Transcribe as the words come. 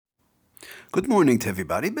Good morning to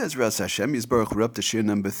everybody. Bezras Hashem, Yisbarach, we're up to shir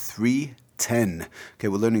number 310. Okay,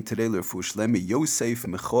 we're learning today L'Refuah Shlema Yosef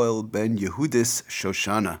Michoel ben Yehudis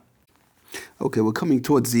Shoshana. Okay, we're coming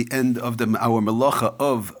towards the end of our melacha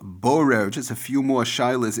of Borer. Just a few more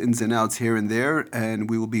shilas, ins and outs here and there, and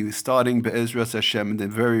we will be starting Be'ezras Hashem in the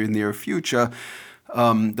very near future.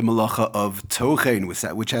 The melacha of Tochen,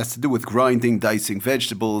 which has to do with grinding, dicing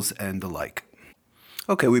vegetables, and the like.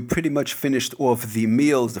 Okay, we pretty much finished off the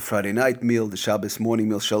meals, the Friday night meal, the Shabbos morning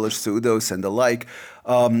meal, Shalosh Seudos, and the like.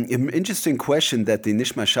 An interesting question that the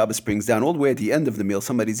Nishma Shabbos brings down all the way at the end of the meal.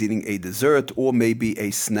 Somebody's eating a dessert or maybe a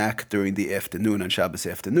snack during the afternoon, on Shabbos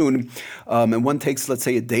afternoon. And one takes, let's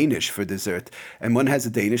say, a Danish for dessert. And one has a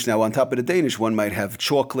Danish. Now, on top of the Danish, one might have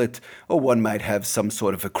chocolate or one might have some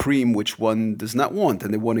sort of a cream, which one does not want.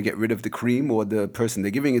 And they want to get rid of the cream, or the person they're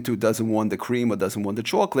giving it to doesn't want the cream or doesn't want the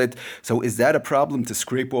chocolate. So is that a problem to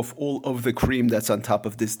scrape off all of the cream that's on top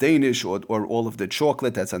of this Danish or all of the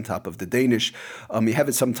chocolate that's on top of the Danish? You have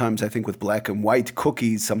it sometimes, I think, with black and white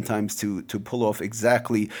cookies, sometimes to pull off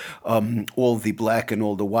exactly all the black and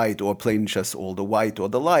all the white, or plain just all the white or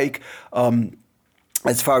the like.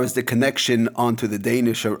 As far as the connection onto the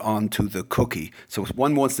Danish or onto the cookie. So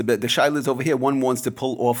one wants to, the shaila is over here, one wants to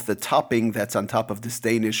pull off the topping that's on top of this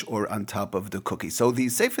Danish or on top of the cookie. So the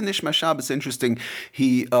Sefer Nishma Shabbos is interesting.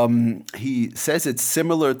 He says it's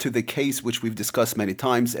similar to the case which we've discussed many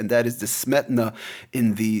times, and that is the smetna,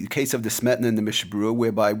 in the case of the smetna in the Mishnah Berurah,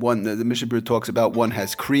 whereby the Mishnah Berurah talks about one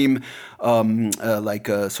has cream, like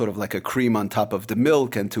a cream on top of the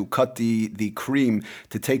milk, and to cut the cream,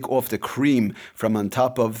 to take off the cream from on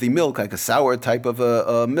top of the milk, like a sour type of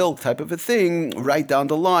a milk type of a thing, right down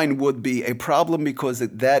the line would be a problem, because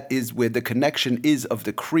that is where the connection is of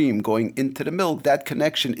the cream going into the milk. That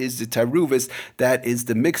connection is the taruvis, that is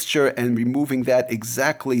the mixture, and removing that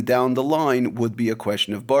exactly down the line would be a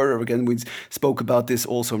question of borer. Again, we spoke about this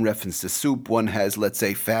also in reference to soup. One has, let's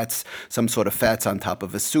say, fats, some sort of fats on top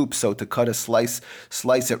of a soup, so to cut a slice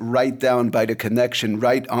it right down by the connection,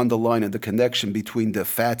 right on the line of the connection between the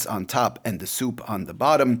fats on top and the soup on the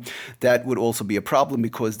bottom, that would also be a problem,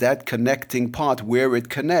 because that connecting part where it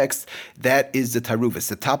connects, that is the taruvis.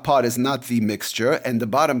 The top part is not the mixture, and the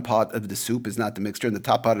bottom part of the soup is not the mixture, and the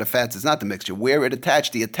top part of the fats is not the mixture. Where it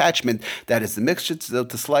attached, the attachment, that is the mixture. So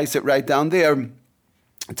to slice it right down there,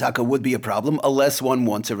 taka would be a problem, unless one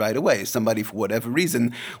wants it right away. Somebody, for whatever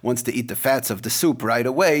reason, wants to eat the fats of the soup right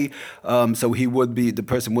away, so the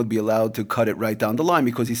person would be allowed to cut it right down the line,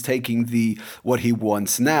 because he's taking what he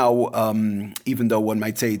wants now, even though one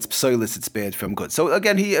might say it's psoilus, it's bad from good. So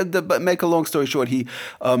again, make a long story short, the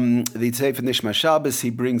Sefer Nishma Shabbos,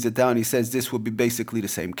 he brings it down, he says this would be basically the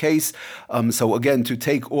same case. So again, to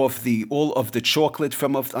take off all of the chocolate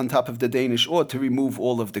from on top of the Danish, or to remove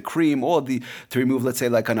all of the cream, or to remove, let's say,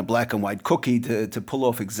 like on a black and white cookie, to pull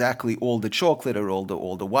off exactly all the chocolate or all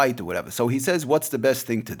the white or whatever. So he says, what's the best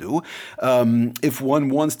thing to do? If one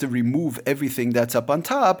wants to remove everything that's up on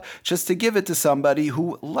top, just to give it to somebody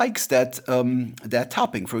who likes that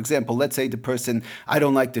topping. For example, let's say the person, I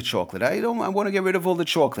don't like the chocolate. I want to get rid of all the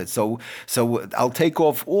chocolate. So I'll take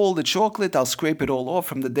off all the chocolate, I'll scrape it all off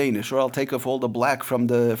from the Danish, or I'll take off all the black from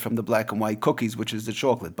the black and white cookies, which is the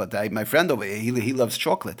chocolate. But my friend over here, he loves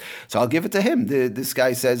chocolate. So I'll give it to him. This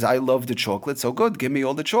guy says, I love the chocolate, so good, give me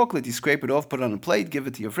all the chocolate. You scrape it off, put it on a plate, give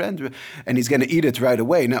it to your friend, and he's going to eat it right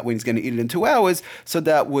away, not when he's going to eat it in 2 hours, so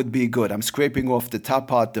that would be good. I'm scraping off the top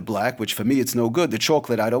part, the black, which for me it's no good. The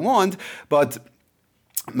chocolate I don't want, but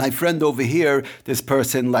my friend over here, this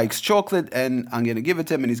person likes chocolate, and I'm going to give it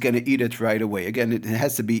to him, and he's going to eat it right away. Again, it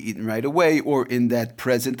has to be eaten right away, or in that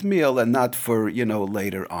present meal, and not for,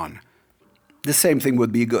 later on. The same thing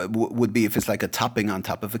would be if it's like a topping on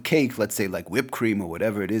top of a cake, let's say like whipped cream or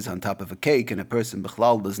whatever it is on top of a cake, and a person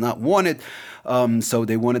bichlal does not want it, so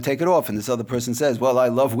they want to take it off, and this other person says, well, I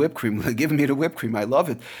love whipped cream, give me the whipped cream, I love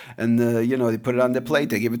it, and they put it on their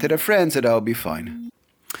plate, they give it to their friends, so that'll be fine.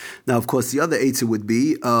 Now, of course, the other eitzah would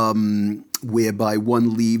be whereby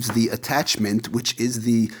one leaves the attachment, which is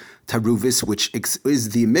the taruvis, which is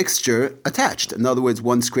the mixture, attached. In other words,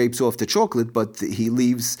 one scrapes off the chocolate, but he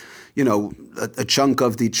leaves, a chunk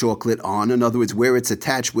of the chocolate on. In other words, where it's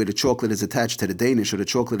attached, where the chocolate is attached to the Danish, or the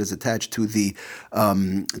chocolate is attached to the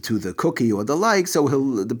cookie or the like. So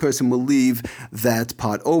the person will leave that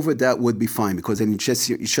part over. That would be fine, because then you're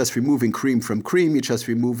just removing cream from cream. You're just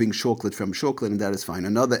removing chocolate from chocolate, and that is fine.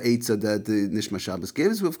 Another eitzah that the Nishma Shabbos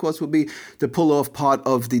gives, of course, would be to pull off part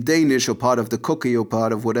of the Danish, or part of the cookie, or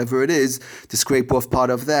part of whatever it is, to scrape off part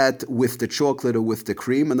of that with the chocolate or with the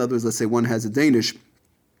cream. In other words, let's say one has a Danish,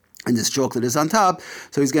 and this chocolate is on top,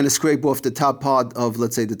 so he's going to scrape off the top part of,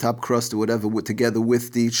 let's say, the top crust or whatever, together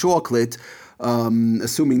with the chocolate,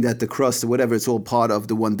 assuming that the crust or whatever, it's all part of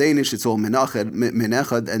the one Danish, it's all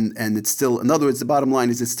menachad, and it's still, in other words, the bottom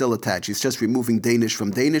line is it's still attached. He's just removing Danish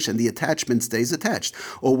from Danish, and the attachment stays attached.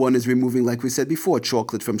 Or one is removing, like we said before,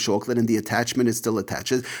 chocolate from chocolate, and the attachment is still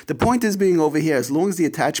attached. The point is being over here, as long as the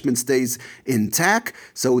attachment stays intact,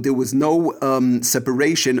 so there was no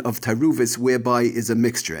separation of taruvis, whereby is a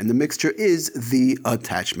mixture, and the mixture is the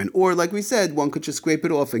attachment. Or, like we said, one could just scrape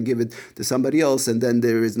it off and give it to somebody else, and then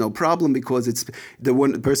there is no problem, because it's the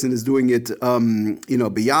one person is doing it,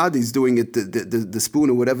 biyad. He's doing it the spoon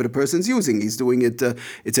or whatever the person's using. He's doing it.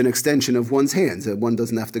 It's an extension of one's hands. One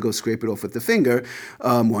doesn't have to go scrape it off with the finger.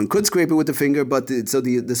 One could scrape it with the finger, but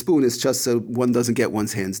the spoon is just so one doesn't get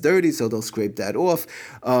one's hands dirty. So they'll scrape that off,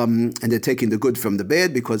 and they're taking the good from the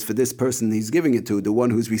bad, because for this person he's giving it to, the one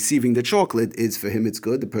who's receiving the chocolate, is for him it's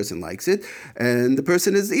good. The person likes it, and the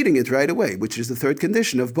person is eating it right away, which is the third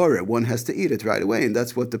condition of boreh. One has to eat it right away, and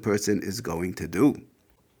that's what the person is going to do.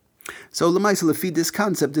 So Lamaisa, Lafi, this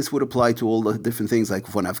concept, this would apply to all the different things, like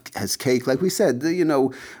if one has cake, like we said,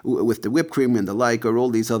 with the whipped cream and the like, or all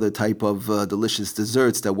these other type of delicious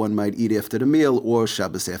desserts that one might eat after the meal, or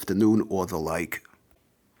Shabbos afternoon, or the like.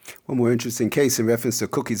 One more interesting case in reference to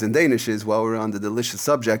cookies and danishes, while we're on the delicious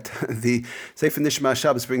subject, the Sefer Nishma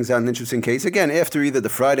Shabbos brings out an interesting case, again, after either the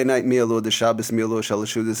Friday night meal or the Shabbos meal or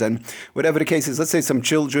Shalashudas, and whatever the case is, let's say some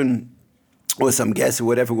children or some guests or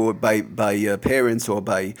whatever, or by parents or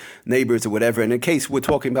by neighbors or whatever. In a case we're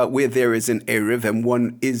talking about where there is an Erev and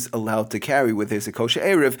one is allowed to carry, where there's a kosher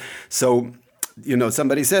Erev. So,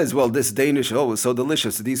 somebody says, well, this Danish, it was so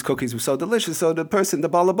delicious. These cookies were so delicious. So the person, the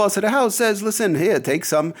balabas of the house says, listen, here, take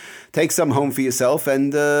some home for yourself,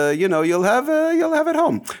 and, you'll have it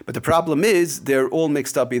home. But the problem is they're all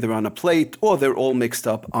mixed up either on a plate or they're all mixed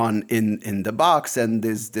up in the box. And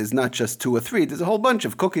there's not just 2 or 3. There's a whole bunch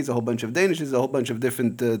of cookies, a whole bunch of Danishes, a whole bunch of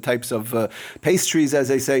different types of pastries, as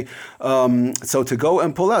they say. So to go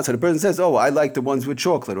and pull out. So the person says, oh, I like the ones with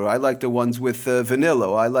chocolate, or I like the ones with vanilla,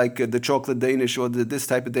 or I like the chocolate Danish, or this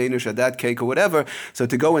type of Danish, or that cake, or whatever. So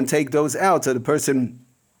to go and take those out, so the person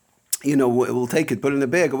will take it, put it in a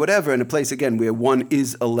bag or whatever, in a place, again, where one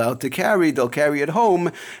is allowed to carry, they'll carry it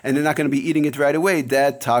home, and they're not going to be eating it right away.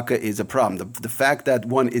 That taka is a problem. The fact that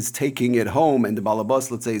one is taking it home, and the balabas,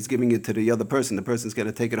 let's say, is giving it to the other person, the person's going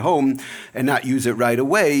to take it home and not use it right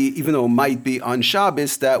away, even though it might be on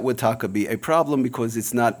Shabbos, that would taka be a problem, because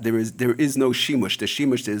it's not, there is no shimush. The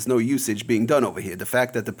shimush, there is no usage being done over here. The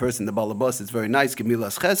fact that the person, the balabas, is very nice,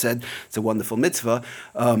 gemilas chesed, it's a wonderful mitzvah.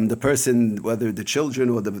 The person, whether the children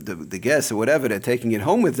or the guests or whatever, they're taking it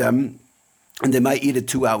home with them, and they might eat it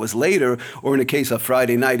 2 hours later, or in a case of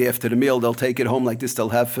Friday night after the meal, they'll take it home like this. They'll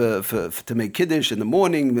have to make Kiddush in the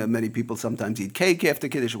morning. Many people sometimes eat cake after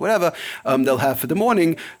Kiddush or whatever. They'll have for the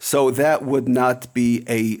morning. So that would not be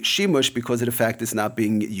a shimush, because of the fact it's not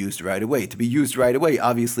being used right away. To be used right away,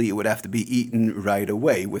 obviously it would have to be eaten right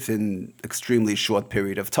away within extremely short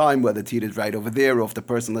period of time, whether to eat it right over there, or if the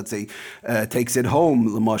person, let's say, takes it home,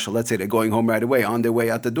 L'mashal, let's say they're going home right away, on their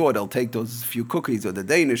way out the door, they'll take those few cookies or the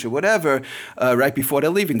Danish or whatever, right before they're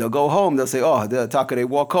leaving. They'll go home. They'll say, oh, the taka, they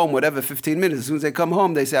walk home, whatever, 15 minutes. As soon as they come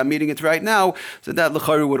home, they say, I'm eating it right now. So that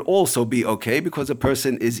l'chari would also be okay, because a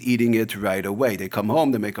person is eating it right away. They come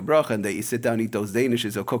home, they make a bracha, and they sit down, eat those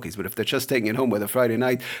Danishes or cookies. But if they're just taking it home, whether Friday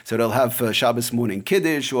night, so they'll have Shabbos morning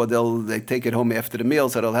Kiddush, or they take it home after the meal,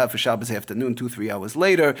 so they'll have for Shabbos afternoon, 2-3 hours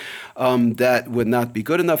later. That would not be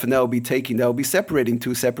good enough, and that will be separating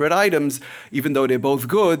 2 separate items, even though they're both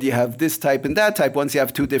good. You have this type and that type. Once you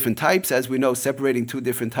have 2 different types, as we know, separating 2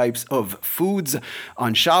 different types of foods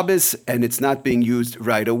on Shabbos, and it's not being used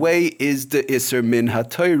right away, is the Isser Min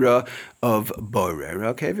HaTorah of Borer.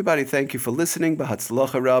 Okay, everybody, thank you for listening.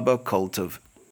 B'Hatzlacha Rabba, Kol Tov.